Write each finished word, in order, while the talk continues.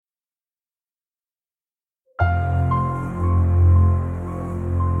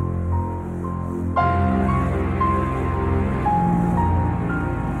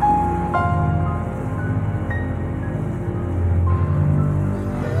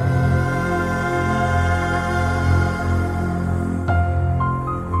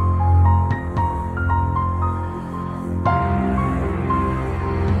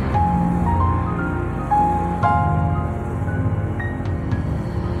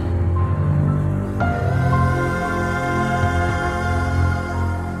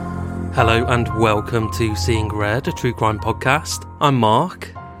Hello and welcome to Seeing Red, a true crime podcast. I'm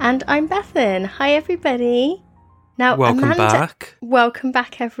Mark. And I'm Bethan. Hi, everybody. Now, Welcome back. Welcome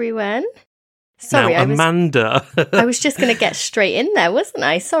back, everyone. Sorry, now, Amanda. I was just going to get straight in there, wasn't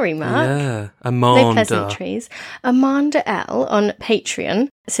I? Sorry, Mark. Yeah, Amanda. No pleasantries. Amanda L. on Patreon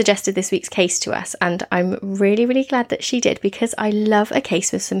suggested this week's case to us, and I'm really, really glad that she did because I love a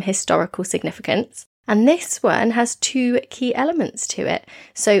case with some historical significance. And this one has two key elements to it.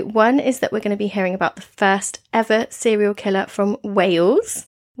 So one is that we're going to be hearing about the first ever serial killer from Wales.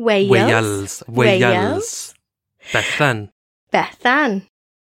 Wales. Bethan.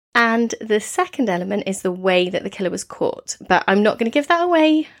 And the second element is the way that the killer was caught. But I'm not going to give that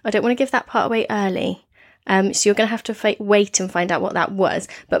away. I don't want to give that part away early. So you're going to have to wait and find out what that was.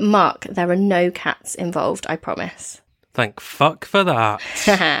 But Mark, there are no cats involved, I promise. Thank fuck for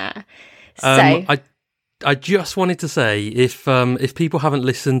that. I just wanted to say, if people haven't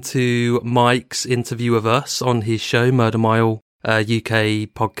listened to Mike's interview of us on his show, Murder Mile UK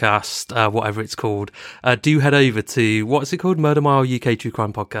podcast, whatever it's called, do head over to, what's it called? Murder Mile UK True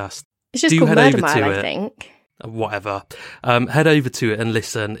Crime Podcast. It's just called Murder Mile, I think. Whatever. Head over to it and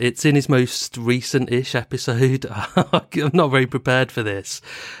listen. It's in his most recent-ish episode. I'm not very prepared for this.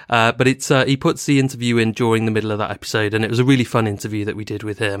 But it's he puts the interview in during the middle of that episode, and it was a really fun interview that we did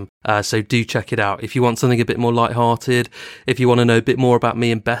with him. So do check it out. If you want something a bit more lighthearted, if you want to know a bit more about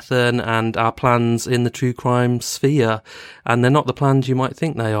me and Bethan and our plans in the true crime sphere, and they're not the plans you might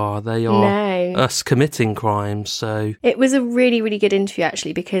think they are. They are us committing crimes. So it was a really, really good interview,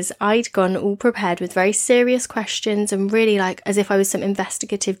 actually, because I'd gone all prepared with very serious questions and really like as if I was some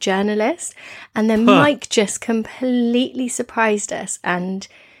investigative journalist, and then Mike just completely surprised us. And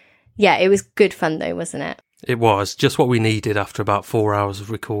yeah, it was good fun though, wasn't it? It was just what we needed after about 4 hours of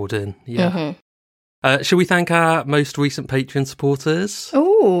recording. Shall we thank our most recent Patreon supporters?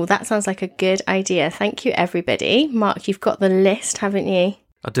 Oh, that sounds like a good idea. Thank you, everybody. Mark, you've got the list, haven't you?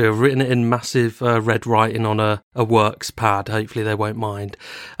 I do. I've written it in massive red writing on a works pad. Hopefully they won't mind.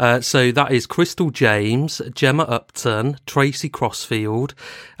 So that is Crystal James, Gemma Upton, Tracy Crossfield,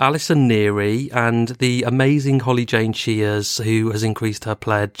 Alison Neary, and the amazing Holly Jane Shears, who has increased her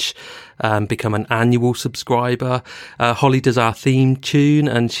pledge, become an annual subscriber. Holly does our theme tune,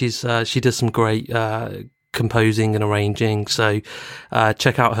 and she does some great composing and arranging, so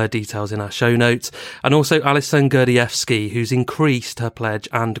check out her details in our show notes. And also Alison Gerdievsky, who's increased her pledge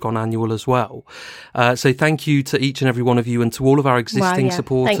and gone annual as well. So thank you to each and every one of you, and to all of our existing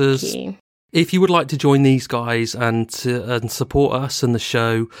supporters. Thank you. If you would like to join these guys and support us and the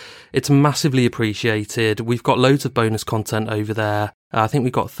show, it's massively appreciated. We've got loads of bonus content over there. I think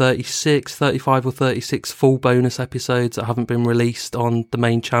we've got 35 or 36 full bonus episodes that haven't been released on the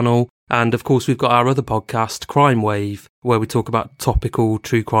main channel. And of course, we've got our other podcast, Crime Wave, where we talk about topical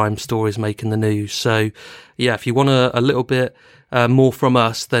true crime stories making the news. So yeah, if you want a little bit more from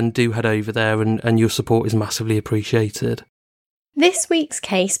us, then do head over there, and your support is massively appreciated. This week's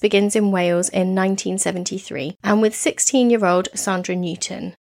case begins in Wales in 1973 and with 16-year-old Sandra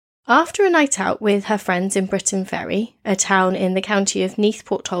Newton. After a night out with her friends in Britton Ferry, a town in the county of Neath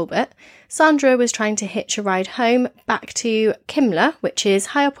Port Talbot, Sandra was trying to hitch a ride home back to Cimla, which is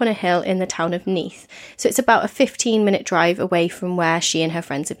high up on a hill in the town of Neath. So it's about a 15-minute drive away from where she and her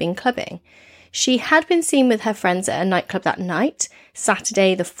friends had been clubbing. She had been seen with her friends at a nightclub that night,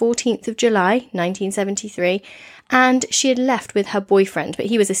 Saturday the 14th of July, 1973, and she had left with her boyfriend, but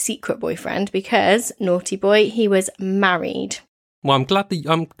he was a secret boyfriend because, naughty boy, he was married. Well,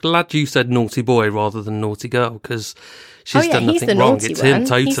 I'm glad you said naughty boy rather than naughty girl, because she's done nothing wrong. It's him,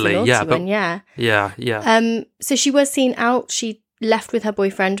 totally. Yeah. So she was seen out. She left with her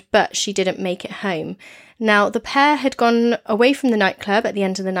boyfriend, but she didn't make it home. Now, the pair had gone away from the nightclub at the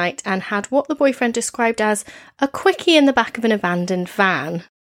end of the night and had what the boyfriend described as a quickie in the back of an abandoned van.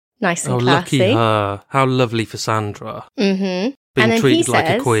 Nice and classy. Lucky her. How lovely for Sandra. Mm-hmm. Being treated like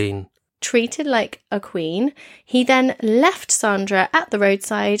a queen. Treated like a queen. He then left Sandra at the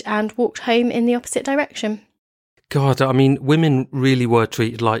roadside and walked home in the opposite direction. God, I mean, women really were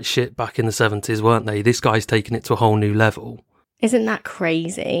treated like shit back in the 70s, weren't they? This guy's taken it to a whole new level. Isn't that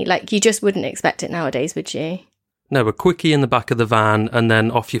crazy? Like, you just wouldn't expect it nowadays, would you? No, a quickie in the back of the van and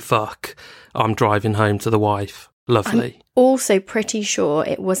then off you fuck. I'm driving home to the wife. Lovely. I'm also pretty sure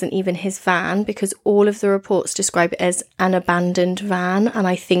it wasn't even his van, because all of the reports describe it as an abandoned van, and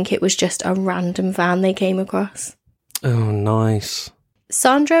I think it was just a random van they came across. Oh, nice.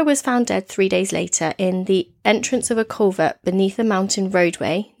 Sandra was found dead 3 days later in the entrance of a culvert beneath a mountain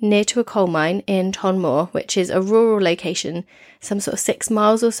roadway near to a coal mine in Tonmore, which is a rural location some sort of 6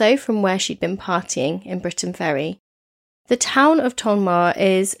 miles or so from where she'd been partying in Britton Ferry. The town of Tonmar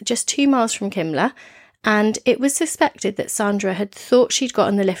is just 2 miles from Kimla, and it was suspected that Sandra had thought she'd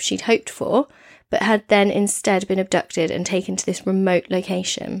gotten the lift she'd hoped for, but had then instead been abducted and taken to this remote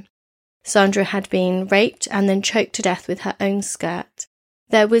location. Sandra had been raped and then choked to death with her own skirt.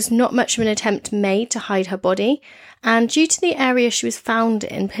 There was not much of an attempt made to hide her body, and due to the area she was found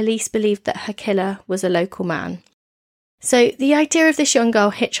in, police believed that her killer was a local man. So the idea of this young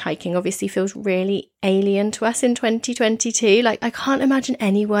girl hitchhiking obviously feels really alien to us in 2022. Like, I can't imagine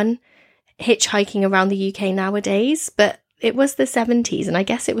anyone hitchhiking around the UK nowadays, but it was the 70s and I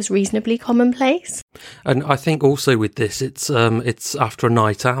guess it was reasonably commonplace. And I think also with this, it's after a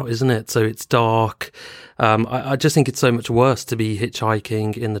night out, isn't it? So it's dark. I just think it's so much worse to be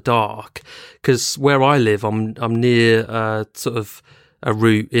hitchhiking in the dark, because where I live, I'm near sort of a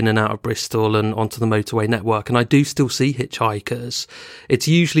route in and out of Bristol and onto the motorway network, and I do still see hitchhikers. It's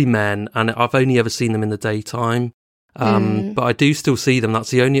usually men, and I've only ever seen them in the daytime. But I do still see them.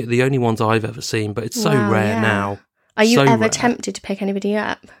 That's the only ones I've ever seen, but it's so rare now. Are you so ever rare. Tempted to pick anybody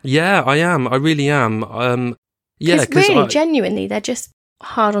up? Yeah, I am. I really am. Because really, genuinely, they're just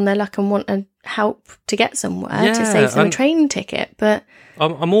hard on their luck and want to help to get somewhere to save them a train ticket. But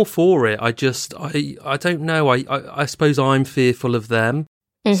I'm all for it. I don't know. I suppose I'm fearful of them.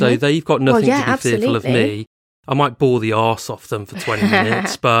 Mm-hmm. So they've got nothing to be fearful of me. I might bore the arse off them for 20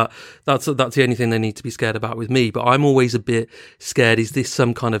 minutes, but that's the only thing they need to be scared about with me. But I'm always a bit scared. Is this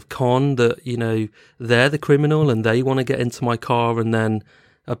some kind of con that, they're the criminal and they want to get into my car and then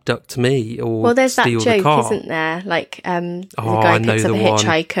abduct me or there's steal that joke, the car? Isn't there? Like, the guy picks up a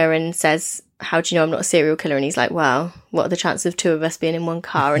hitchhiker and says, "How do you know I'm not a serial killer?" And he's like, "Well, what are the chances of two of us being in one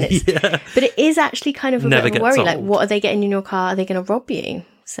car?" And it's, but it is actually kind of a bit of a worry. Old. Like, what are they getting in your car? Are they going to rob you?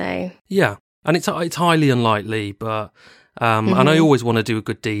 So yeah. And it's highly unlikely, but and I always want to do a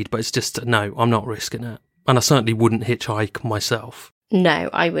good deed, but it's just, no, I'm not risking it. And I certainly wouldn't hitchhike myself.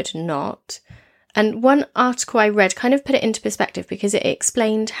 No, I would not. And one article I read kind of put it into perspective because it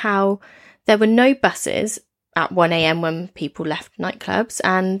explained how there were no buses at 1 a.m. when people left nightclubs,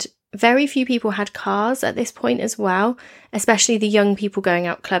 and very few people had cars at this point as well, especially the young people going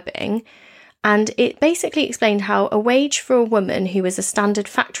out clubbing. And it basically explained how a wage for a woman who was a standard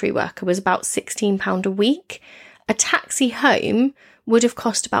factory worker was about £16 a week. A taxi home would have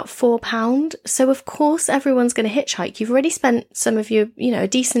cost about £4. So of course everyone's going to hitchhike. You've already spent some of your, a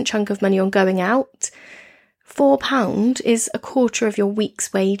decent chunk of money on going out. £4 is a quarter of your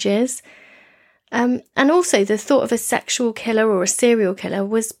week's wages. And also the thought of a sexual killer or a serial killer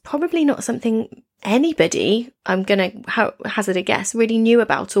was probably not something anybody, I'm going to hazard a guess, really knew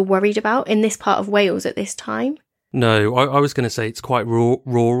about or worried about in this part of Wales at this time. No, I was going to say it's quite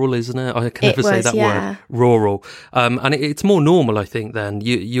rural, isn't it? I can never say that word, rural. And it's more normal, I think, then.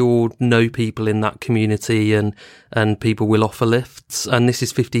 You'll know people in that community and people will offer lifts. And this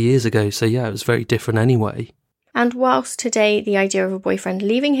is 50 years ago, so yeah, it was very different anyway. And whilst today the idea of a boyfriend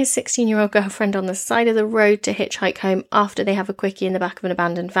leaving his 16-year-old girlfriend on the side of the road to hitchhike home after they have a quickie in the back of an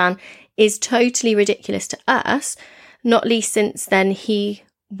abandoned van is totally ridiculous to us, not least since then he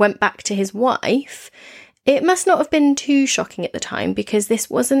went back to his wife, it must not have been too shocking at the time because this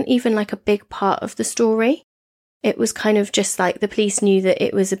wasn't even like a big part of the story. It was kind of just like the police knew that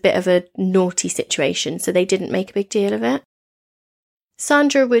it was a bit of a naughty situation, so they didn't make a big deal of it.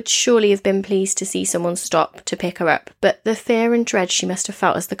 Sandra would surely have been pleased to see someone stop to pick her up, but the fear and dread she must have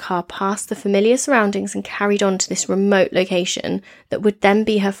felt as the car passed the familiar surroundings and carried on to this remote location that would then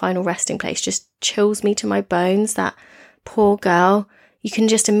be her final resting place just chills me to my bones. That poor girl. You can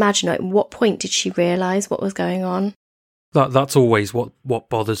just imagine at what point did she realise what was going on? That's always what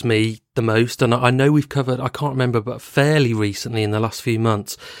bothers me the most. And I know we've covered, I can't remember, but fairly recently in the last few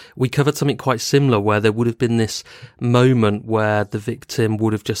months, we covered something quite similar where there would have been this moment where the victim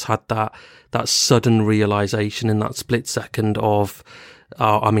would have just had that sudden realisation in that split second of,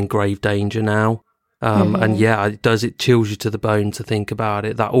 I'm in grave danger now. And yeah, it chills you to the bone to think about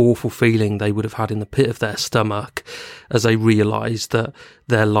it. That awful feeling they would have had in the pit of their stomach as they realised that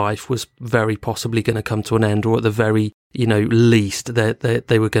their life was very possibly going to come to an end, or at the very, least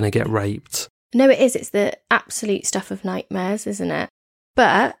they were going to get raped. No, it is. It's the absolute stuff of nightmares, isn't it?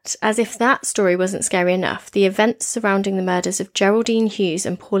 But as if that story wasn't scary enough, the events surrounding the murders of Geraldine Hughes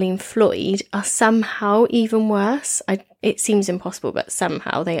and Pauline Floyd are somehow even worse. It seems impossible, but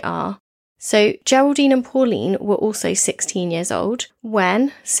somehow they are. So Geraldine and Pauline were also 16 years old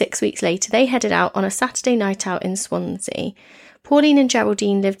when, 6 weeks later, they headed out on a Saturday night out in Swansea. Pauline and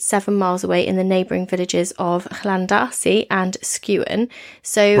Geraldine lived 7 miles away in the neighbouring villages of Llandarcy and Skewen.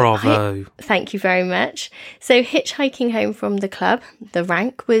 So Bravo. Thank you very much. So hitchhiking home from the club, the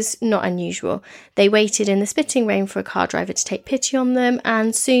Rank, was not unusual. They waited in the spitting rain for a car driver to take pity on them,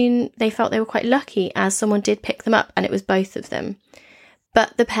 and soon they felt they were quite lucky as someone did pick them up, and it was both of them.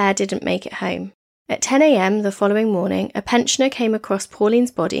 But the pair didn't make it home. At 10 a.m. the following morning, a pensioner came across Pauline's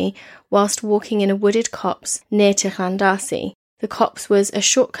body whilst walking in a wooded copse near to Llandarcy. The copse was a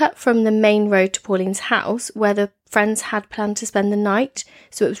shortcut from the main road to Pauline's house, where the friends had planned to spend the night,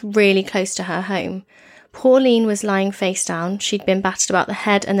 so it was really close to her home. Pauline was lying face down. She'd been battered about the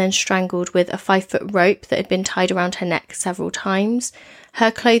head and then strangled with a 5-foot rope that had been tied around her neck several times.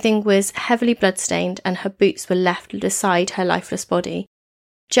 Her clothing was heavily bloodstained and her boots were left beside her lifeless body.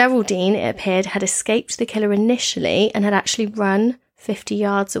 Geraldine, it appeared, had escaped the killer initially and had actually run 50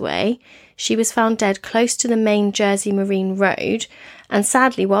 yards away. She was found dead close to the main Jersey Marine Road, and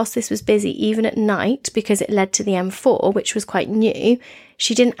sadly, whilst this was busy even at night because it led to the M4, which was quite new,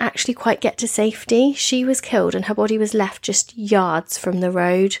 she didn't actually quite get to safety. She was killed and her body was left just yards from the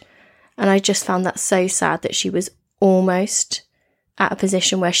road, and I just found that so sad that she was almost at a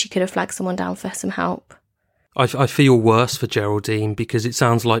position where she could have flagged someone down for some help. I feel worse for Geraldine because it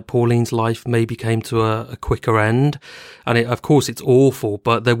sounds like Pauline's life maybe came to a quicker end. And of course it's awful,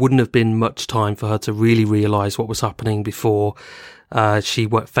 but there wouldn't have been much time for her to really realise what was happening before she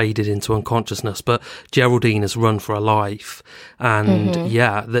faded into unconsciousness. But Geraldine has run for her life and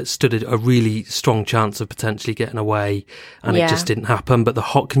that stood a really strong chance of potentially getting away, and it just didn't happen. But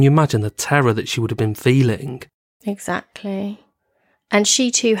can you imagine the terror that she would have been feeling? Exactly. And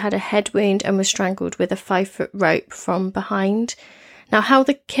she too had a head wound and was strangled with a 5-foot rope from behind. Now, how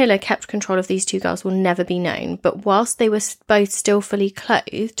the killer kept control of these two girls will never be known, but whilst they were both still fully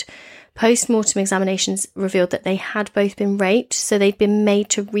clothed, post-mortem examinations revealed that they had both been raped, so they'd been made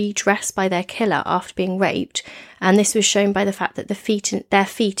to redress by their killer after being raped, and this was shown by the fact that their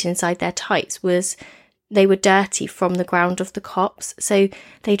feet inside their tights they were dirty from the ground of the copse, so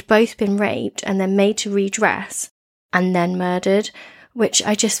they'd both been raped and then made to redress and then murdered, which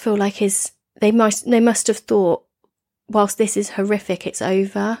I just feel like they must have thought, whilst this is horrific, it's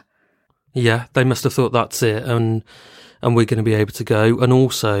over. Yeah, they must have thought that's it, and we're going to be able to go. And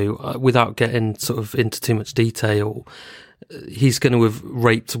also, without getting sort of into too much detail, he's going to have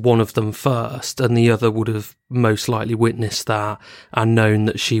raped one of them first, and the other would have most likely witnessed that and known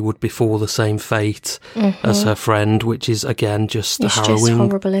that she would befall the same fate as her friend, which is, again, just harrowing. It's just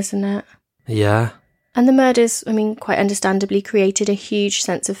horrible, isn't it? Yeah. And the murders, quite understandably, created a huge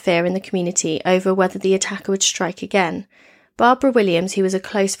sense of fear in the community over whether the attacker would strike again. Barbara Williams, who was a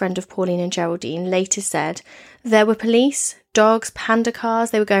close friend of Pauline and Geraldine, later said, "There were police, dogs, panda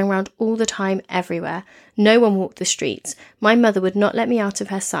cars, they were going around all the time, everywhere. No one walked the streets. My mother would not let me out of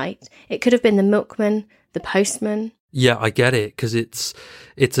her sight. It could have been the milkman, the postman." Yeah, I get it, because it's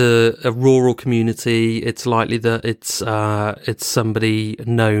a rural community. It's likely that it's somebody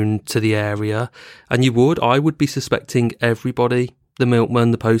known to the area, and I would be suspecting everybody, the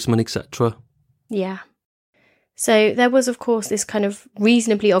milkman, the postman, etc. Yeah. So there was, of course, this kind of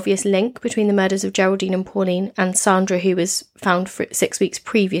reasonably obvious link between the murders of Geraldine and Pauline and Sandra, who was found 6 weeks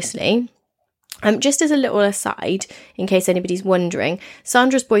previously. Just as a little aside, in case anybody's wondering,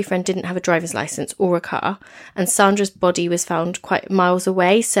 Sandra's boyfriend didn't have a driver's license or a car, and Sandra's body was found quite miles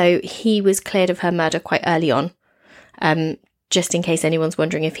away, so he was cleared of her murder quite early on. Just in case anyone's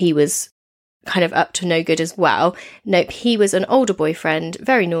wondering if he was kind of up to no good as well. Nope, he was an older boyfriend,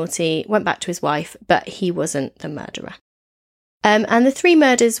 very naughty, went back to his wife, but he wasn't the murderer. And the 3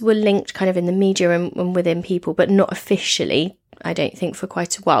 murders were linked kind of in the media and within people, but not officially, I don't think, for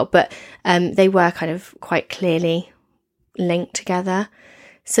quite a while, but they were kind of quite clearly linked together.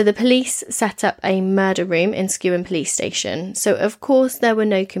 So the police set up a murder room in Skewen Police Station. So of course there were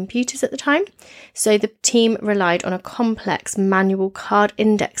no computers at the time, so the team relied on a complex manual card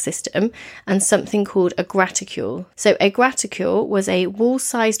index system and something called a graticule. So a graticule was a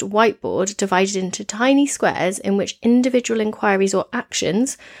wall-sized whiteboard divided into tiny squares in which individual inquiries or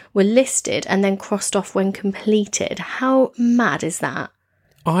actions were listed and then crossed off when completed. How mad is that?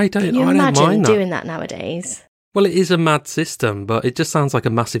 Can you imagine doing that nowadays? Well, it is a mad system, but it just sounds like a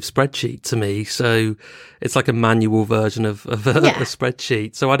massive spreadsheet to me. So it's like a manual version of a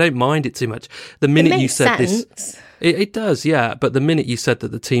spreadsheet. So I don't mind it too much. The minute you said this, it does, yeah. But the minute you said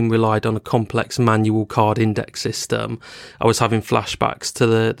that the team relied on a complex manual card index system, I was having flashbacks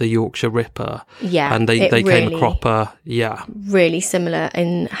to the Yorkshire Ripper. Yeah, and they came a cropper. Yeah, really similar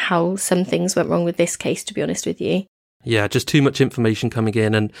in how some things went wrong with this case, to be honest with you. Yeah, just too much information coming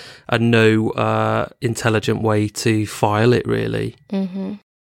in and no intelligent way to file it, really. Mm-hmm.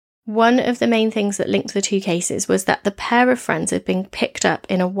 One of the main things that linked the two cases was that the pair of friends had been picked up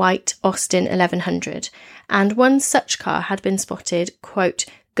in a white Austin 1100, and one such car had been spotted, quote,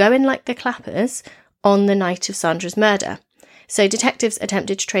 going like the clappers on the night of Sandra's murder. So detectives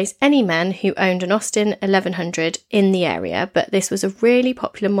attempted to trace any men who owned an Austin 1100 in the area, but this was a really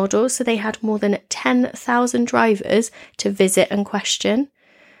popular model, so they had more than 10,000 drivers to visit and question.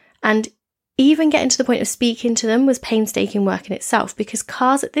 And even getting to the point of speaking to them was painstaking work in itself, because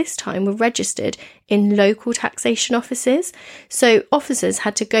cars at this time were registered in local taxation offices. So officers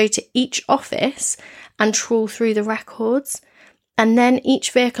had to go to each office and trawl through the records. And then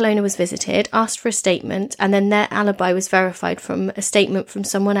each vehicle owner was visited, asked for a statement, and then their alibi was verified from a statement from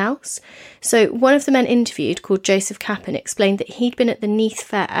someone else. So one of the men interviewed, called Joseph Cappan, explained that he'd been at the Neath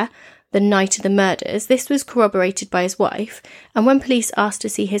Fair the night of the murders. This was corroborated by his wife, and when police asked to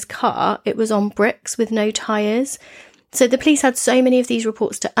see his car, it was on bricks with no tyres. So the police had so many of these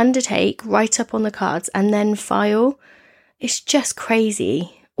reports to undertake, write up on the cards, and then file. It's just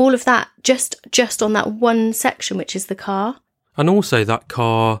crazy. All of that just on that one section, which is the car. And also that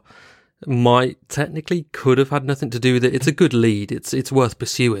car could have had nothing to do with it. It's a good lead. It's worth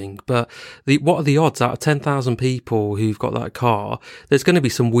pursuing. But what are the odds out of 10,000 people who've got that car? There's going to be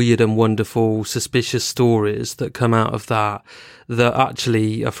some weird and wonderful, suspicious stories that come out of that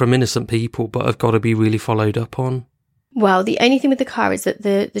actually are from innocent people, but have got to be really followed up on. Well, the only thing with the car is that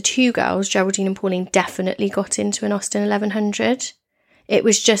the two girls, Geraldine and Pauline, definitely got into an Austin 1100. It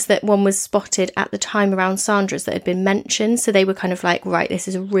was just that one was spotted at the time around Sandra's that had been mentioned. So they were kind of like, right, this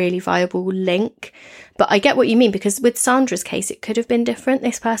is a really viable link. But I get what you mean, because with Sandra's case, it could have been different.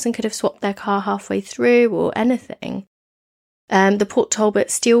 This person could have swapped their car halfway through or anything. The Port Talbot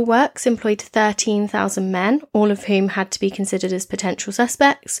Steelworks employed 13,000 men, all of whom had to be considered as potential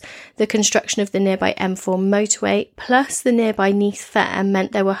suspects. The construction of the nearby M4 motorway plus the nearby Neath Fair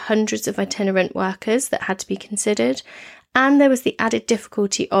meant there were hundreds of itinerant workers that had to be considered. And there was the added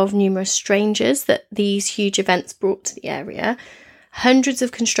difficulty of numerous strangers that these huge events brought to the area. Hundreds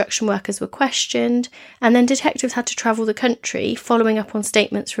of construction workers were questioned, and then detectives had to travel the country following up on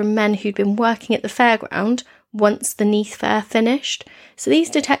statements from men who'd been working at the fairground once the Neath Fair finished. So these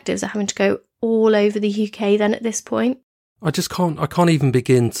detectives are having to go all over the UK then at this point. I can't even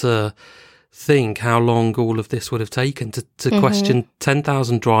begin to think how long all of this would have taken to question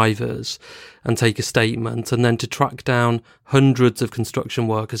 10,000 drivers and take a statement, and then to track down hundreds of construction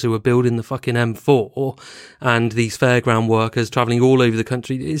workers who were building the fucking M4 and these fairground workers travelling all over the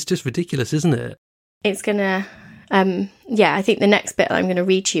country. It's just ridiculous, isn't it? It's gonna, I think the next bit I'm going to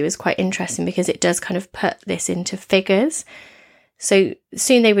read to you is quite interesting, because it does kind of put this into figures. So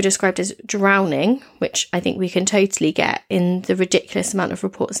soon they were described as drowning, which I think we can totally get in the ridiculous amount of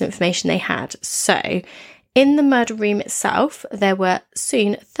reports and information they had. So in the murder room itself, there were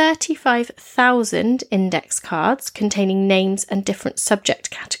soon 35,000 index cards containing names and different subject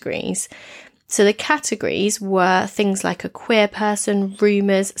categories. So the categories were things like a queer person,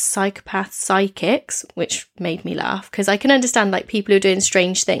 rumours, psychopaths, psychics, which made me laugh, because I can understand like people who are doing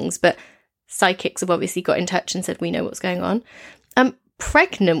strange things, but psychics have obviously got in touch and said, we know what's going on.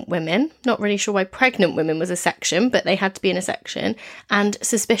 Pregnant women, not really sure why pregnant women was a section, but they had to be in a section, and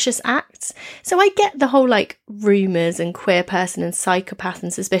suspicious acts. So I get the whole like rumours and queer person and psychopath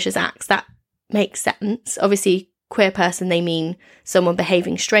and suspicious acts. That makes sense. Obviously, queer person, they mean someone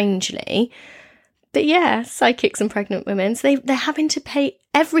behaving strangely. But yeah, psychics and pregnant women. So they're having to pay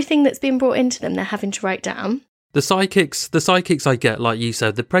everything that's been brought into them. They're having to write down. The psychics I get, like you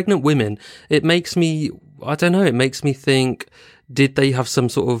said. The pregnant women, it makes me think, did they have some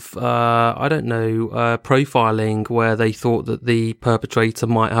sort of, profiling where they thought that the perpetrator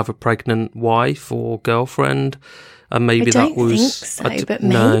might have a pregnant wife or girlfriend? And maybe that was... I don't think so, but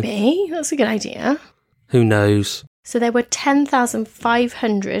maybe. No. That's a good idea. Who knows? So there were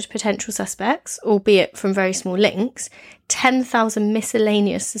 10,500 potential suspects, albeit from very small links, 10,000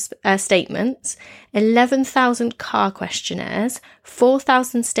 miscellaneous statements, 11,000 car questionnaires,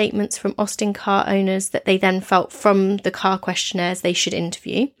 4,000 statements from Austin car owners that they then felt from the car questionnaires they should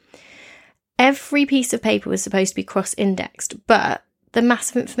interview. Every piece of paper was supposed to be cross-indexed, but the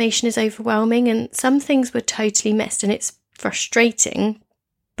massive information is overwhelming and some things were totally missed, and it's frustrating,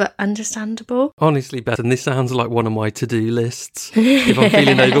 but understandable. Honestly, Beth, and this sounds like one of my to-do lists. If I'm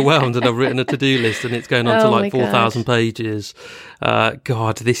feeling overwhelmed and I've written a to-do list and it's going on to like 4,000 pages.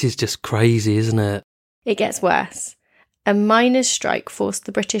 God, this is just crazy, isn't it? It gets worse. A miners' strike forced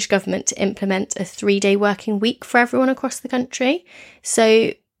the British government to implement a 3-day working week for everyone across the country.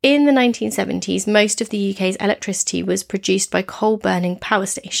 So In the 1970s, most of the UK's electricity was produced by coal-burning power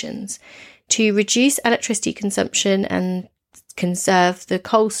stations. To reduce electricity consumption and conserve the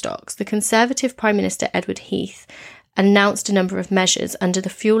coal stocks, the Conservative Prime Minister Edward Heath announced a number of measures under the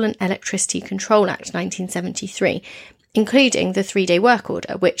Fuel and Electricity Control Act 1973, including the 3-day work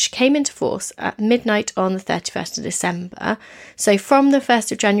order, which came into force at midnight on the 31st of December. So from the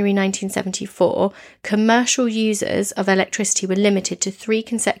 1st of January 1974, commercial users of electricity were limited to 3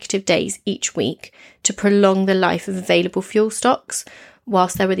 consecutive days each week to prolong the life of available fuel stocks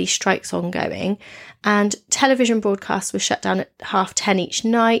whilst there were these strikes ongoing. And television broadcasts were shut down at 10:30 each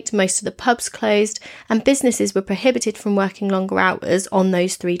night, most of the pubs closed, and businesses were prohibited from working longer hours on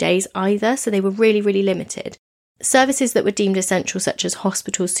those 3 days either, so they were really, really limited. Services that were deemed essential, such as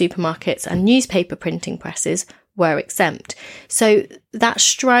hospitals, supermarkets and newspaper printing presses, were exempt. So that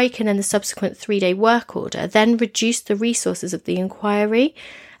strike and then the subsequent 3-day work order then reduced the resources of the inquiry,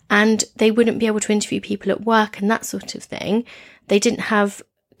 and they wouldn't be able to interview people at work and that sort of thing. They didn't have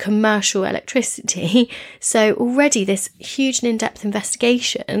commercial electricity. So already this huge and in-depth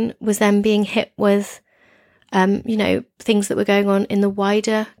investigation was then being hit with, things that were going on in the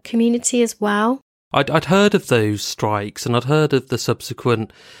wider community as well. I'd heard of those strikes and I'd heard of the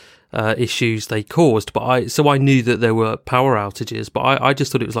subsequent issues they caused, but I knew that there were power outages, but I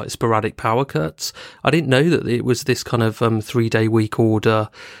just thought it was like sporadic power cuts. I didn't know that it was this kind of 3-day week order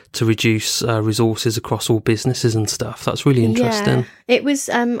to reduce resources across all businesses and stuff. That's really interesting. Yeah, it was.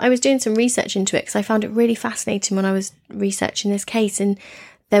 I was doing some research into it because I found it really fascinating when I was researching this case, and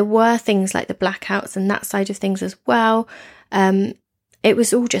there were things like the blackouts and that side of things as well. It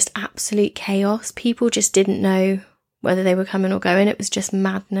was all just absolute chaos. People just didn't know whether they were coming or going. It was just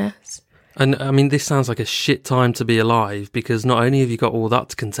madness. And I mean, this sounds like a shit time to be alive, because not only have you got all that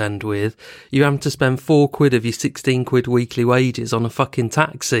to contend with, you have to spend £4 of your 16 quid weekly wages on a fucking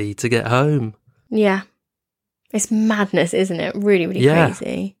taxi to get home. Yeah. It's madness, isn't it? Really, really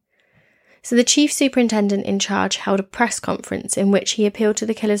crazy. So the chief superintendent in charge held a press conference in which he appealed to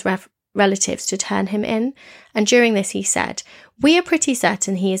the killer's relatives to turn him in, and during this he said, "We are pretty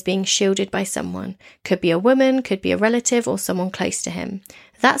certain he is being shielded by someone. Could be a woman, could be a relative, or someone close to him.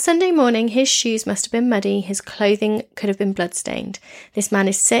 That Sunday morning his shoes must have been muddy, his clothing could have been bloodstained. This man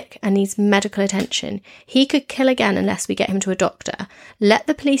is sick and needs medical attention. He could kill again unless we get him to a doctor. Let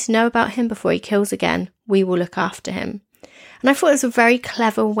the police know about him before he kills again. We will look after him." And I thought it was a very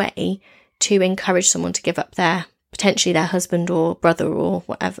clever way to encourage someone to give up potentially their husband or brother or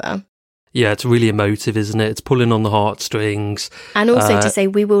whatever. Yeah, it's really emotive, isn't it? It's pulling on the heartstrings. And also to say,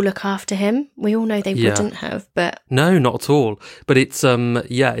 we will look after him. We all know they wouldn't have, but... No, not at all. But it's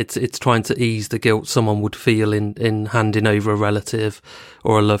it's trying to ease the guilt someone would feel in handing over a relative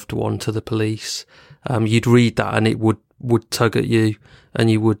or a loved one to the police. You'd read that and it would tug at you, and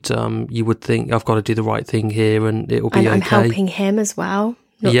you would think, I've got to do the right thing here and it'll be okay. And I'm helping him as well,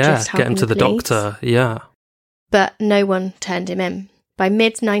 not just helping get him to the doctor, But no one turned him in. By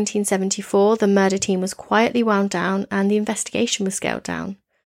mid-1974, the murder team was quietly wound down and the investigation was scaled down.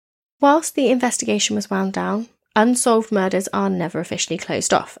 Whilst the investigation was wound down, unsolved murders are never officially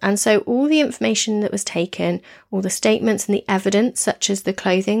closed off, and so all the information that was taken, all the statements and the evidence, such as the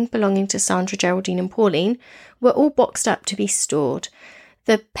clothing belonging to Sandra, Geraldine and Pauline, were all boxed up to be stored.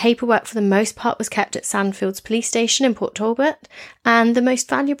 The paperwork for the most part was kept at Sandfields Police Station in Port Talbot, and the most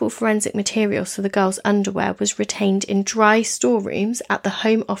valuable forensic materials for the girls' underwear was retained in dry storerooms at the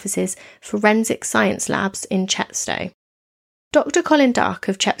Home Office's Forensic Science Labs in Chepstow. Dr. Colin Dark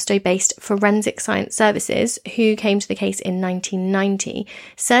of Chepstow-based Forensic Science Services, who came to the case in 1990,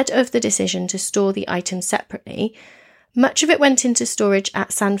 said of the decision to store the items separately, "Much of it went into storage at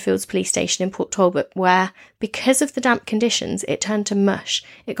Sandfields Police Station in Port Talbot, where, because of the damp conditions, it turned to mush.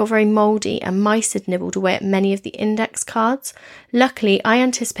 It got very mouldy and mice had nibbled away at many of the index cards. Luckily, I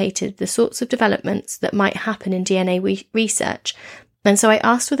anticipated the sorts of developments that might happen in DNA research, and so I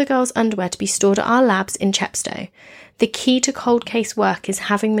asked for the girls' underwear to be stored at our labs in Chepstow. The key to cold case work is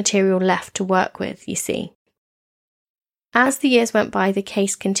having material left to work with, you see." As the years went by, the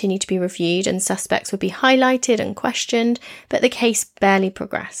case continued to be reviewed and suspects would be highlighted and questioned, but the case barely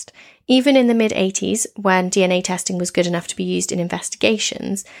progressed. Even in the mid-80s, when DNA testing was good enough to be used in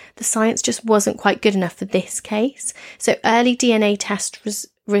investigations, the science just wasn't quite good enough for this case. So early DNA tests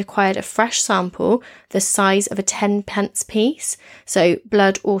required a fresh sample the size of a 10p piece. So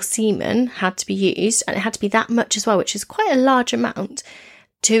blood or semen had to be used, and it had to be that much as well, which is quite a large amount,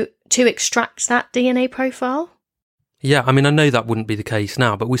 to extract that DNA profile. Yeah, I mean, I know that wouldn't be the case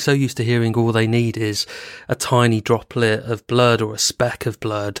now, but we're so used to hearing all they need is a tiny droplet of blood or a speck of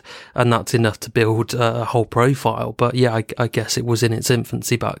blood, and that's enough to build a whole profile. But yeah, I guess it was in its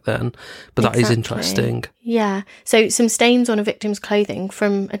infancy back then, but that is interesting. Yeah, so some stains on a victim's clothing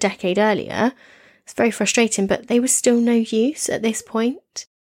from a decade earlier. It's very frustrating, but they were still no use at this point.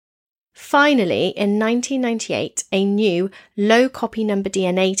 Finally, in 1998, a new low copy number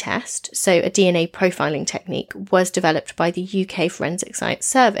DNA test, so a DNA profiling technique, was developed by the UK Forensic Science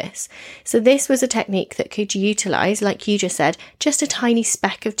Service. So this was a technique that could utilise, like you just said, just a tiny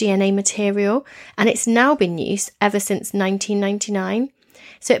speck of DNA material, and it's now been used ever since 1999.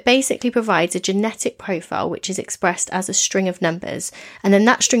 So it basically provides a genetic profile which is expressed as a string of numbers, and then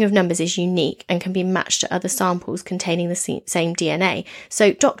that string of numbers is unique and can be matched to other samples containing the same DNA.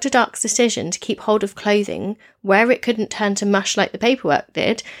 So Dr. Dark's decision to keep hold of clothing where it couldn't turn to mush like the paperwork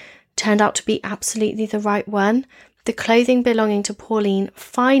did turned out to be absolutely the right one. The clothing belonging to Pauline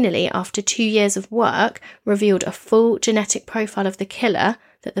finally, after 2 years of work, revealed a full genetic profile of the killer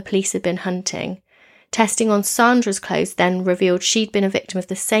that the police had been hunting. Testing on Sandra's clothes then revealed she'd been a victim of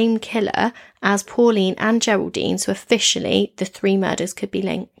the same killer as Pauline and Geraldine, so officially the 3 murders could be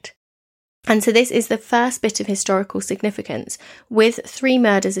linked. And so this is the first bit of historical significance. With 3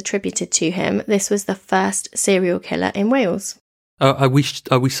 murders attributed to him, this was the first serial killer in Wales. Are we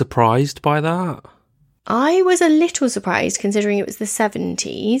surprised by that? I was a little surprised considering it was the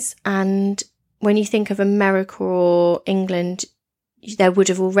 70s, and when you think of America or England, there would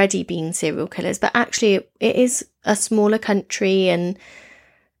have already been serial killers, but actually it is a smaller country and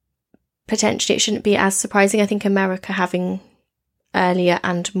potentially it shouldn't be as surprising. I think America having earlier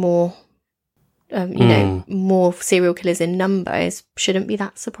and more, more serial killers in numbers shouldn't be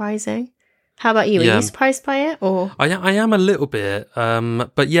that surprising. How about you? Are you surprised by it? Or I am a little bit,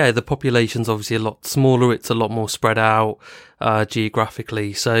 but yeah, the population's obviously a lot smaller. It's a lot more spread out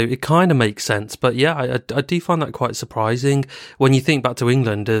geographically, so it kind of makes sense. But yeah, I do find that quite surprising when you think back to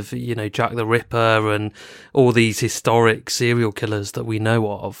England of Jack the Ripper and all these historic serial killers that we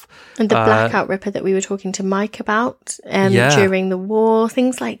know of, and the Blackout Ripper that we were talking to Mike about during the war,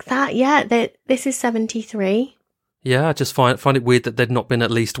 things like that. Yeah, this is 73. Yeah, I just find it weird that there'd not been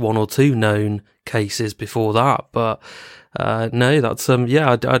at least 1 or 2 known cases before that. But no, that's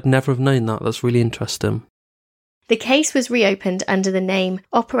I'd never have known that. That's really interesting. The case was reopened under the name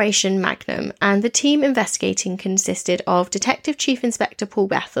Operation Magnum, and the team investigating consisted of Detective Chief Inspector Paul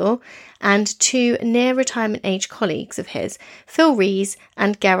Bethel and 2 near-retirement age colleagues of his, Phil Rees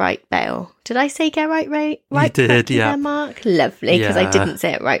and Gerrit Bale. Did I say Gerrit right? You did, yeah. There, Mark? Lovely, because I didn't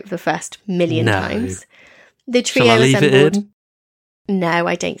say it right the first million times. The trio Shall I leave assembled. it in? No,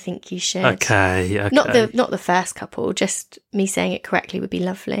 I don't think you should. Okay. Not the first couple. Just me saying it correctly would be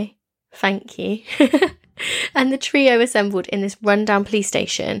lovely. Thank you. And the trio assembled in this rundown police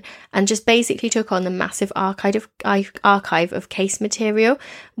station and just basically took on the massive archive of case material,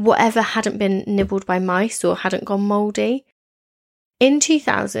 whatever hadn't been nibbled by mice or hadn't gone mouldy. In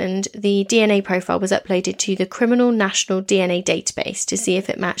 2000, the DNA profile was uploaded to the Criminal National DNA Database to see if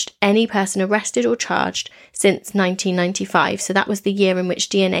it matched any person arrested or charged since 1995. So that was the year in which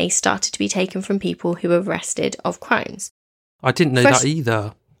DNA started to be taken from people who were arrested of crimes. I didn't know that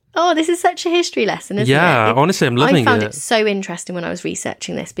either. Oh, this is such a history lesson, isn't it? Yeah, honestly, I'm loving it. I found it so interesting when I was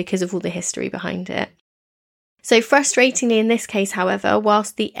researching this because of all the history behind it. So frustratingly in this case, however,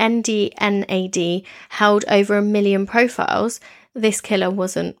 whilst the NDNAD held over 1 million profiles, this killer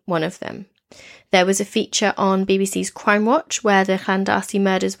wasn't one of them. There was a feature on BBC's Crime Watch where the Llandarcy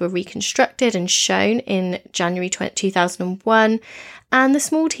murders were reconstructed and shown in January 2001, and the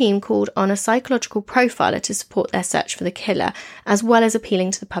small team called on a psychological profiler to support their search for the killer, as well as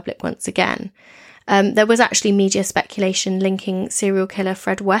appealing to the public once again. There was actually media speculation linking serial killer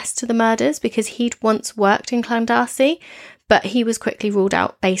Fred West to the murders because he'd once worked in Llandarcy, but he was quickly ruled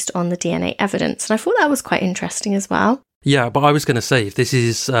out based on the DNA evidence, and I thought that was quite interesting as well. Yeah, but I was going to say, if this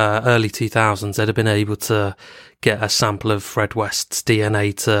is early 2000s, they'd have been able to get a sample of Fred West's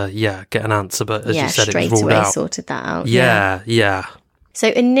DNA to, get an answer. But as you said, it was ruled out. Straight away sorted that out. Yeah. So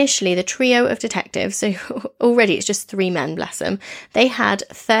initially, the trio of detectives, so already it's just 3 men, bless them, they had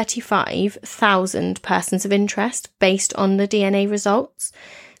 35,000 persons of interest based on the DNA results.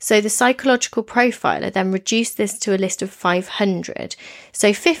 So the psychological profiler then reduced this to a list of 500.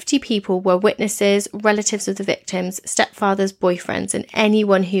 So 50 people were witnesses, relatives of the victims, stepfathers, boyfriends, and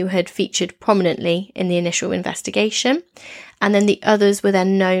anyone who had featured prominently in the initial investigation. And then the others were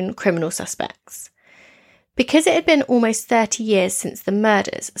then known criminal suspects. Because it had been almost 30 years since the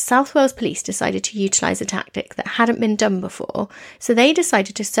murders, South Wales Police decided to utilise a tactic that hadn't been done before, so they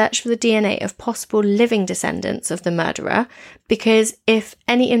decided to search for the DNA of possible living descendants of the murderer, because if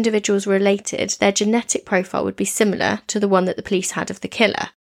any individuals were related, their genetic profile would be similar to the one that the police had of the killer.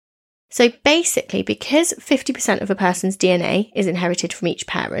 So basically, because 50% of a person's DNA is inherited from each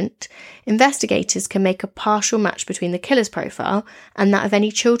parent, investigators can make a partial match between the killer's profile and that of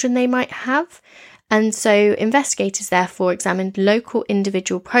any children they might have. And so investigators therefore examined local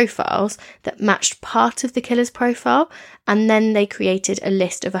individual profiles that matched part of the killer's profile, and then they created a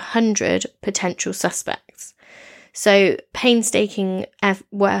list of 100 potential suspects. So painstaking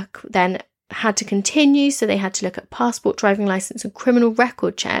work then had to continue, so they had to look at passport, driving licence and criminal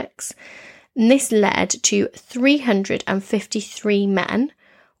record checks. And this led to 353 men,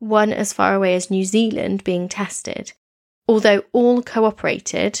 one as far away as New Zealand, being tested. Although all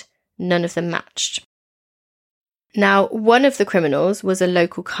cooperated, none of them matched. Now, one of the criminals was a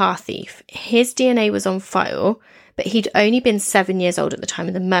local car thief. His DNA was on file, but he'd only been 7 years old at the time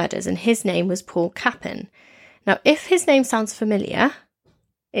of the murders, and his name was Paul Cappen. Now, if his name sounds familiar,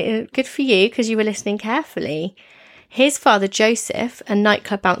 good for you because you were listening carefully. His father, Joseph, a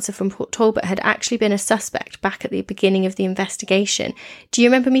nightclub bouncer from Port Talbot, had actually been a suspect back at the beginning of the investigation. Do you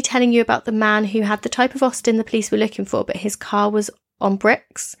remember me telling you about the man who had the type of Austin the police were looking for, but his car was on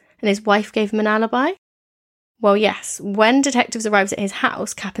bricks and his wife gave him an alibi? Well, yes, when detectives arrived at his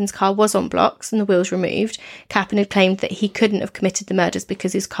house, Cappen's car was on blocks and the wheels removed. Cappen had claimed that he couldn't have committed the murders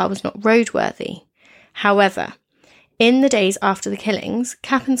because his car was not roadworthy. However, in the days after the killings,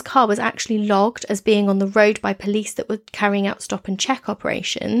 Cappen's car was actually logged as being on the road by police that were carrying out stop and check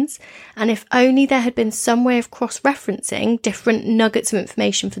operations, and if only there had been some way of cross-referencing different nuggets of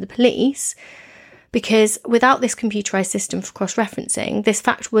information for the police, because without this computerised system for cross-referencing, this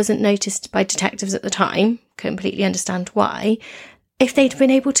fact wasn't noticed by detectives at the time. Completely understand why. If they'd been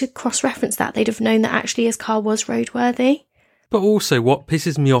able to cross-reference that, they'd have known that actually his car was roadworthy. But also what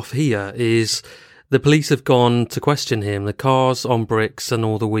pisses me off here is the police have gone to question him. The car's on bricks and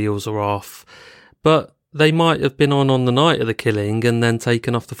all the wheels are off. But they might have been on the night of the killing and then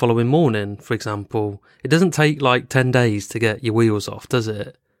taken off the following morning, for example. It doesn't take like 10 days to get your wheels off, does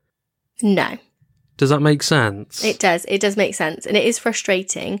it? No. Does that make sense? It does. It does make sense. And it is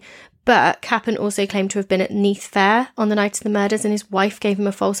frustrating. But Cappen also claimed to have been at Neath Fair on the night of the murders, and his wife gave him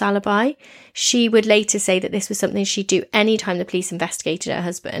a false alibi. She would later say that this was something she'd do any time the police investigated her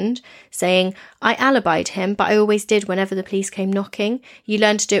husband, saying, "I alibied him, but I always did whenever the police came knocking. You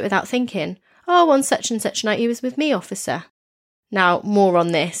learn to do it without thinking. Oh, on such and such night he was with me, officer." Now, more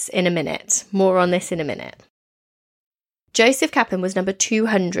on this in a minute. Joseph Cappen was number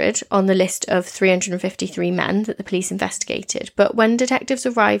 200 on the list of 353 men that the police investigated, but when detectives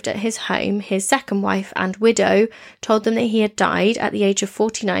arrived at his home, his second wife and widow told them that he had died at the age of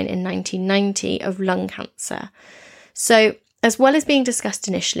 49 in 1990 of lung cancer. So, as well as being discussed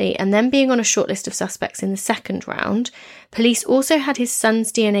initially and then being on a short list of suspects in the second round, police also had his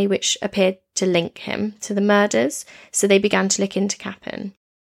son's DNA which appeared to link him to the murders, so they began to look into Cappen.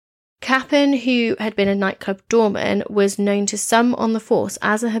 Cappen, who had been a nightclub doorman, was known to some on the force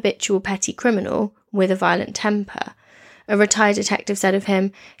as a habitual petty criminal with a violent temper. A retired detective said of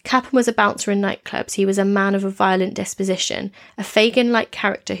him, "Cappen was a bouncer in nightclubs. He was a man of a violent disposition, a Fagin-like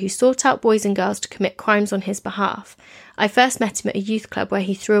character who sought out boys and girls to commit crimes on his behalf. I first met him at a youth club where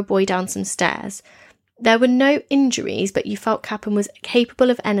he threw a boy down some stairs. There were no injuries, but you felt Cappen was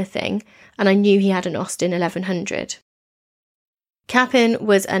capable of anything, and I knew he had an Austin 1100. Cappen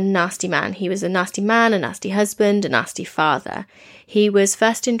was a nasty man. He was a nasty man, a nasty husband, a nasty father. He was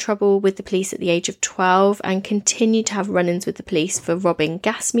first in trouble with the police at the age of 12 and continued to have run-ins with the police for robbing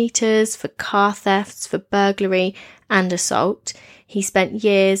gas meters, for car thefts, for burglary and assault. He spent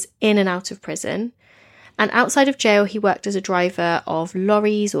years in and out of prison. And outside of jail, he worked as a driver of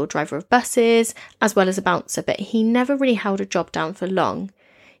lorries or driver of buses, as well as a bouncer, but he never really held a job down for long.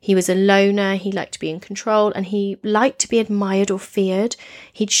 He was a loner, he liked to be in control, and he liked to be admired or feared.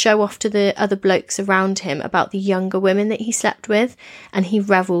 He'd show off to the other blokes around him about the younger women that he slept with, and he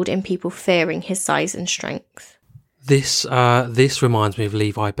revelled in people fearing his size and strength. This reminds me of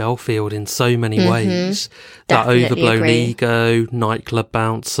Levi Belfield in so many ways. That Definitely overblown agree. ego, nightclub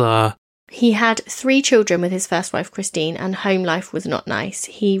bouncer. He had 3 children with his first wife, Christine, and home life was not nice.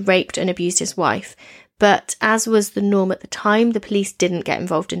 He raped and abused his wife. But as was the norm at the time, the police didn't get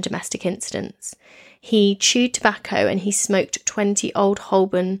involved in domestic incidents. He chewed tobacco and he smoked 20 old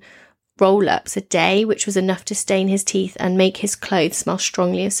Holborn roll-ups a day, which was enough to stain his teeth and make his clothes smell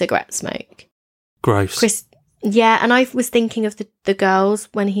strongly of cigarette smoke. Gross. Yeah, and I was thinking of the girls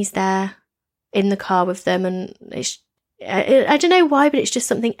when he's there in the car with them, and I don't know why, but it's just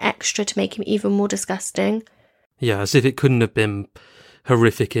something extra to make him even more disgusting. Yeah, as if it couldn't have been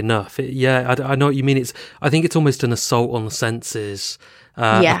horrific enough. I know what you mean. I think it's almost an assault on the senses.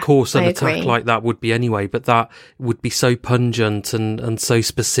 Of course, an attack like that would be anyway, but that would be so pungent and so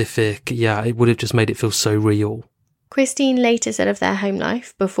specific. Yeah, it would have just made it feel so real. Christine later said of their home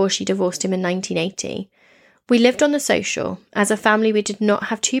life before she divorced him in 1980, "We lived on the social. As a family, we did not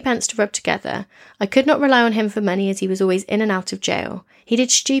have 2p to rub together. I could not rely on him for money as he was always in and out of jail. He did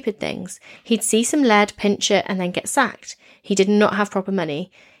stupid things. He'd see some lead, pinch it, and then get sacked. He did not have proper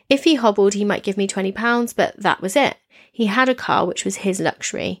money. If he hobbled, he might give me £20, but that was it. He had a car, which was his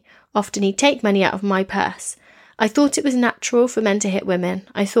luxury. Often he'd take money out of my purse. I thought it was natural for men to hit women.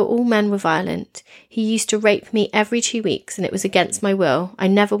 I thought all men were violent. He used to rape me every 2 weeks, and it was against my will. I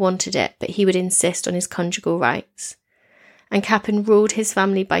never wanted it, but he would insist on his conjugal rights." And Kappen ruled his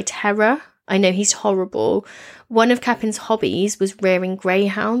family by terror. I know, he's horrible. One of Kappen's hobbies was rearing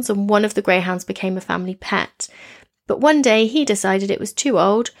greyhounds, and one of the greyhounds became a family pet. But one day he decided it was too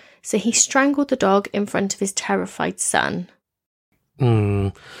old, so he strangled the dog in front of his terrified son.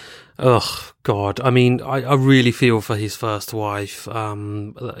 Oh, God. I mean, I really feel for his first wife.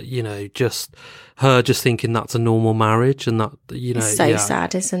 Just her just thinking that's a normal marriage, and that, It's so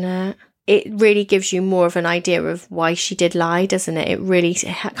sad, isn't it? It really gives you more of an idea of why she did lie, doesn't it? It really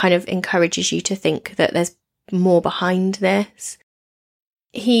kind of encourages you to think that there's more behind this.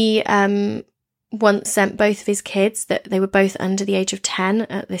 He once sent both of his kids, that they were both under the age of 10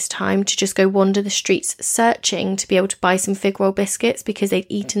 at this time, to just go wander the streets searching to be able to buy some fig roll biscuits because they'd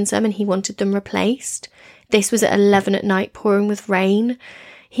eaten some and he wanted them replaced. This was at 11 at night, pouring with rain.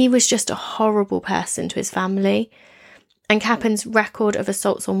 He was just a horrible person to his family. And Kappen's record of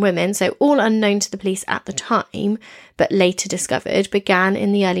assaults on women, so all unknown to the police at the time, but later discovered, began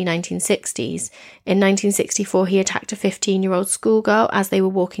in the early 1960s. In 1964, he attacked a 15-year-old schoolgirl as they were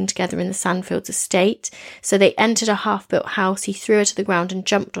walking together in the Sandfields estate. So they entered a half-built house, he threw her to the ground and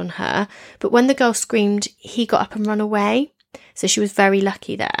jumped on her. But when the girl screamed, he got up and ran away. So she was very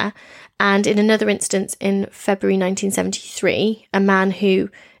lucky there. And in another instance, in February 1973, a man who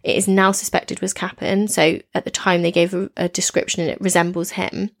it is now suspected was Kappen, so at the time they gave a description and it resembles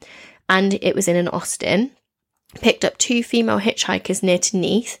him, and it was in an Austin, picked up 2 female hitchhikers near to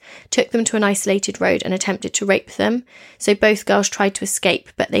Neath, took them to an isolated road and attempted to rape them. So both girls tried to escape,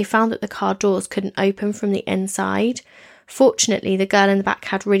 but they found that the car doors couldn't open from the inside. Fortunately, the girl in the back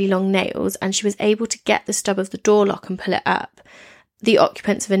had really long nails and she was able to get the stub of the door lock and pull it up. The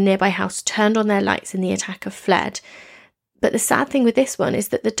occupants of a nearby house turned on their lights and the attacker fled. But the sad thing with this one is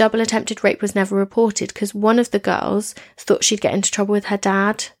that the double attempted rape was never reported because one of the girls thought she'd get into trouble with her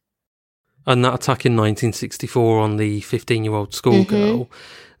dad. And that attack in 1964 on the 15-year-old schoolgirl,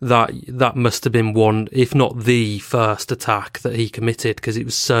 that must have been one, if not the first attack that he committed, because it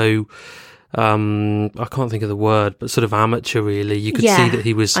was so, I can't think of the word, but sort of amateur, really. You could see that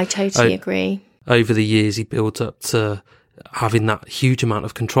he was... I totally agree. Over the years, he built up to having that huge amount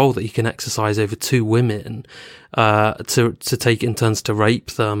of control that he can exercise over 2 women, to take it in turns to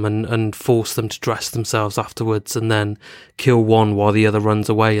rape them and force them to dress themselves afterwards and then kill one while the other runs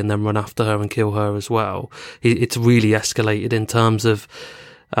away and then run after her and kill her as well. It's really escalated in terms of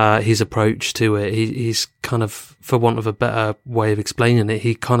his approach to it. He's kind of, for want of a better way of explaining it,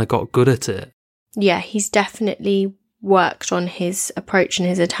 he kind of got good at it. Yeah, he's definitely worked on his approach and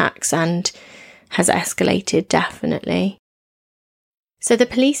his attacks and has escalated, definitely. So the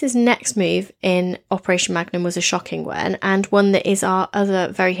police's next move in Operation Magnum was a shocking one, and one that is our other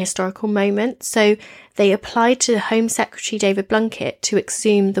very historical moment. So they applied to Home Secretary David Blunkett to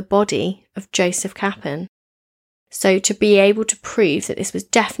exhume the body of Joseph Kappen. So to be able to prove that this was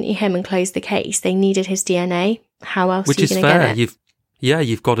definitely him and close the case, they needed his DNA. How else are you going to get it?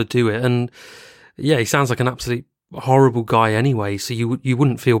 You've got to do it. And yeah, he sounds like an absolute horrible guy anyway, so you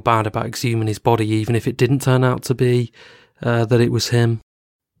wouldn't feel bad about exhuming his body even if it didn't turn out to be that it was him.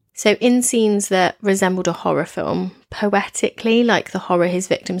 So in scenes that resembled a horror film, poetically, like the horror his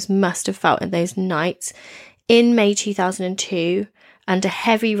victims must have felt in those nights, in May 2002, under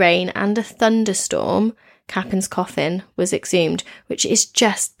heavy rain and a thunderstorm, Kappen's coffin was exhumed, which is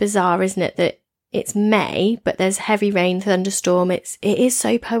just bizarre, isn't it? That it's May, but there's heavy rain, thunderstorm. It is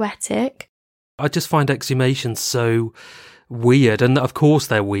so poetic. I just find exhumations so weird. And of course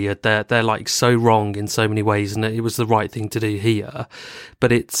they're weird. They're like so wrong in so many ways, and it was the right thing to do here.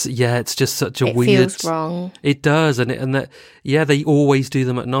 But it's just such a weird. It feels wrong. It does, they always do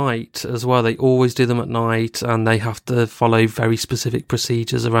them at night as well. They always do them at night, and they have to follow very specific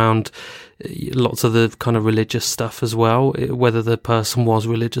procedures around lots of the kind of religious stuff as well, whether the person was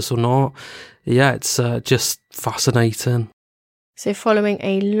religious or not. Yeah, it's just fascinating. So following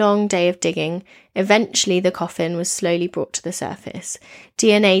a long day of digging, eventually the coffin was slowly brought to the surface.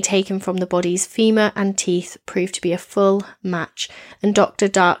 DNA taken from the body's femur and teeth proved to be a full match, and Dr.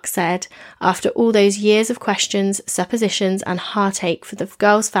 Dark said, after all those years of questions, suppositions and heartache for the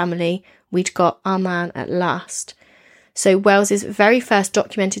girl's family, we'd got our man at last. So Wales's very first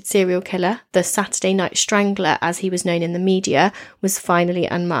documented serial killer, the Saturday Night Strangler as he was known in the media, was finally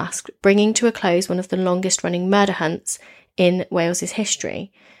unmasked, bringing to a close one of the longest running murder hunts in Wales's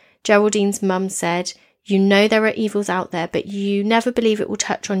history. Geraldine's mum said, "You know there are evils out there, but you never believe it will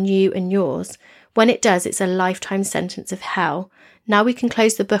touch on you and yours. When it does, it's a lifetime sentence of hell. Now we can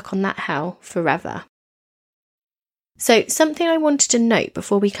close the book on that hell forever." So something I wanted to note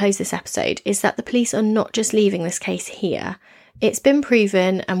before we close this episode is that the police are not just leaving this case here. It's been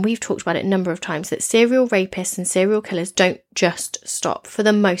proven, and we've talked about it a number of times, that serial rapists and serial killers don't just stop. For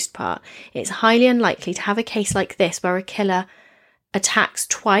the most part, it's highly unlikely to have a case like this where a killer attacks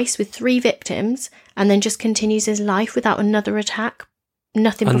twice with 3 victims and then just continues his life without another attack.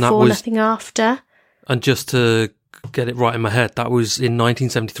 Nothing before, nothing after. And just to get it right in my head, that was in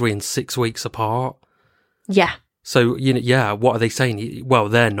 1973 and 6 weeks apart. Yeah. So, what are they saying? Well,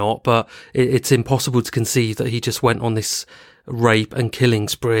 they're not, but it's impossible to conceive that he just went on this rape and killing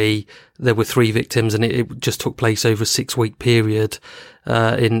spree. There were 3 victims, and it just took place over a 6-week period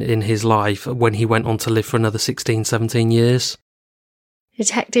in his life when he went on to live for another 16, 17 years.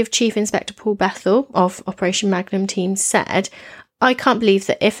 Detective Chief Inspector Paul Bethel of Operation Magnum Team said, "I can't believe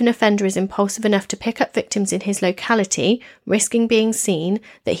that if an offender is impulsive enough to pick up victims in his locality, risking being seen,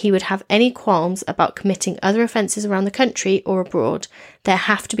 that he would have any qualms about committing other offences around the country or abroad. There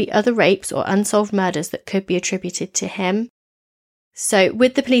have to be other rapes or unsolved murders that could be attributed to him." So,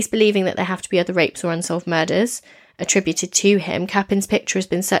 with the police believing that there have to be other rapes or unsolved murders attributed to him, Capin's picture has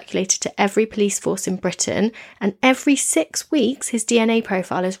been circulated to every police force in Britain, and every 6 weeks his DNA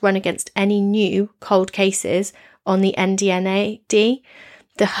profile is run against any new cold cases on the NDNAD.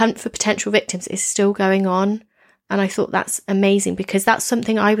 The hunt for potential victims is still going on, and I thought that's amazing, because that's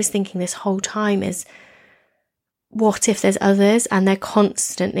something I was thinking this whole time is, what if there's others? And they're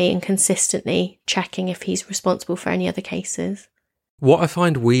constantly and consistently checking if he's responsible for any other cases. What I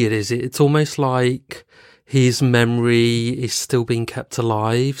find weird is it's almost like his memory is still being kept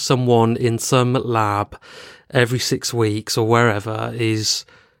alive. Someone in some lab every 6 weeks or wherever is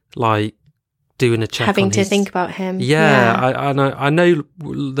like doing a check having on to think about him. I know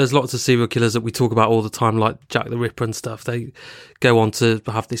there's lots of serial killers that we talk about all the time, like Jack the Ripper and stuff. They go on to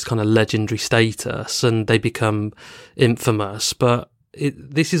have this kind of legendary status and they become infamous, but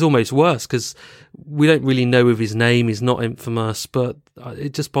this is almost worse because we don't really know if his name is not infamous, but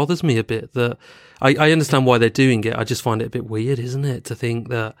it just bothers me a bit that I understand why they're doing it. I just find it a bit weird, isn't it, to think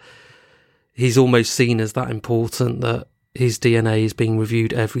that he's almost seen as that important, that his DNA is being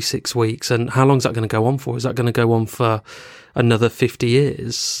reviewed every 6 weeks. And how long is that going to go on for? Is that going to go on for another 50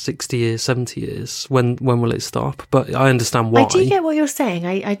 years, 60 years, 70 years? When will it stop? But I understand why. I do get what you're saying.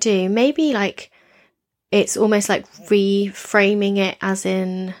 I do. Maybe like it's almost like reframing it as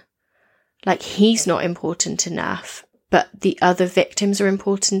in like he's not important enough, but the other victims are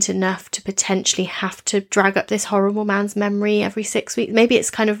important enough to potentially have to drag up this horrible man's memory every 6 weeks. Maybe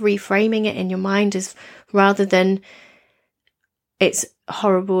it's kind of reframing it in your mind as rather than it's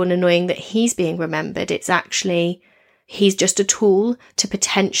horrible and annoying that he's being remembered. It's actually, he's just a tool to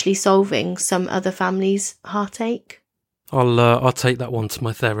potentially solving some other family's heartache. I'll take that one to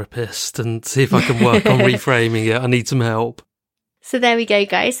my therapist and see if I can work on reframing it. I need some help. So there we go,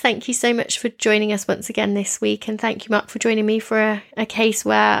 guys. Thank you so much for joining us once again this week. And thank you, Mark, for joining me for a case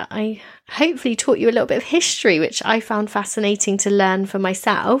where I hopefully taught you a little bit of history, which I found fascinating to learn for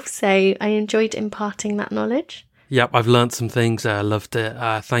myself. So I enjoyed imparting that knowledge. Yep, I've learnt some things there. I loved it.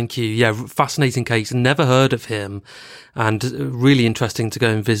 Thank you. Yeah, fascinating case. Never heard of him. And really interesting to go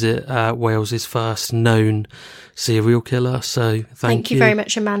and visit Wales's first known serial killer. So thank you. Very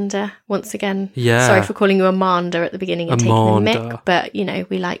much, Amanda, once again. Yeah. Sorry for calling you Amanda at the beginning and taking the mick, but, you know,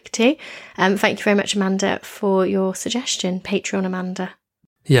 we like to. Thank you very much, Amanda, for your suggestion. Patreon Amanda.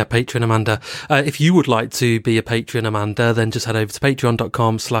 Yeah, Patreon Amanda. If you would like to be a Patreon Amanda, then just head over to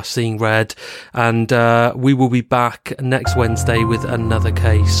patreon.com/seeingred, and we will be back next Wednesday with another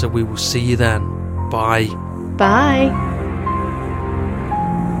case. So we will see you then. Bye. Bye.